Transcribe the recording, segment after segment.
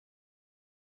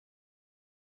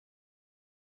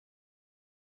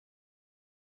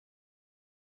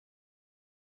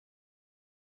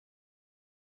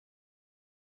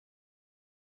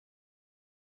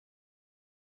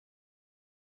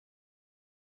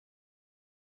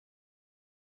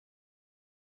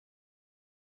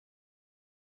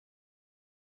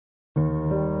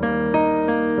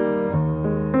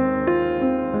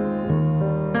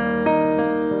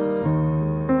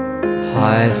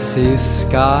I see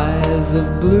skies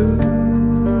of blue,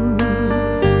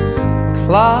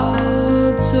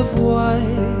 clouds of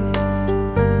white,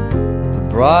 the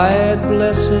bright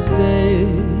blessed day,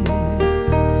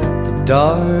 the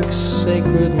dark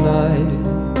sacred night,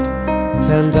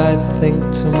 and I think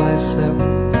to myself,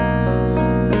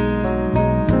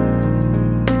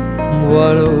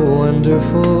 what a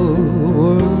wonderful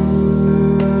world.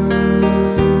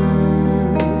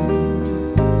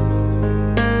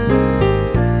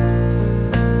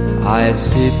 I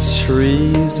see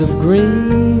trees of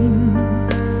green,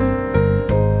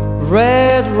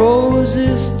 red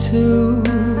roses too.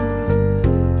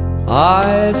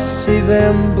 I see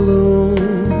them bloom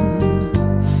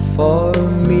for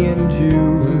me and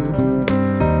you,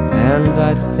 and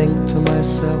I think to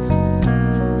myself,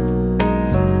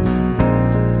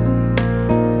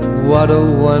 what a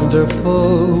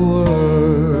wonderful world.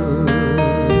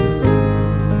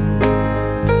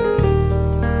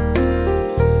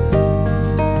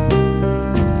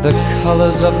 The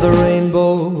colors of the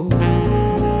rainbow,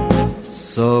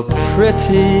 so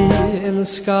pretty in the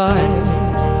sky,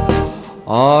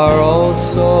 are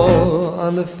also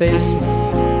on the faces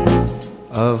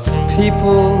of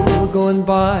people going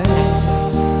by.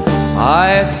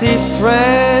 I see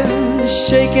friends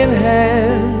shaking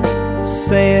hands,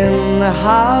 saying,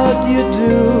 how do you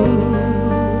do?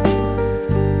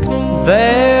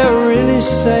 They're really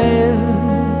saying,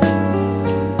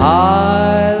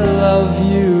 I love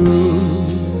you.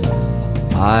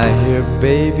 I hear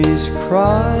babies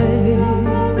cry,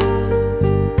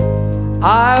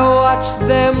 I watch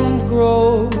them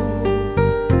grow.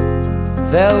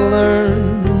 They'll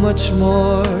learn much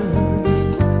more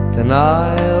than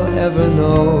I'll ever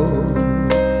know.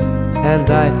 And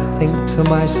I think to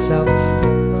myself,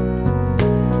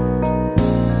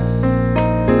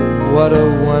 what a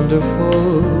wonderful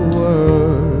world.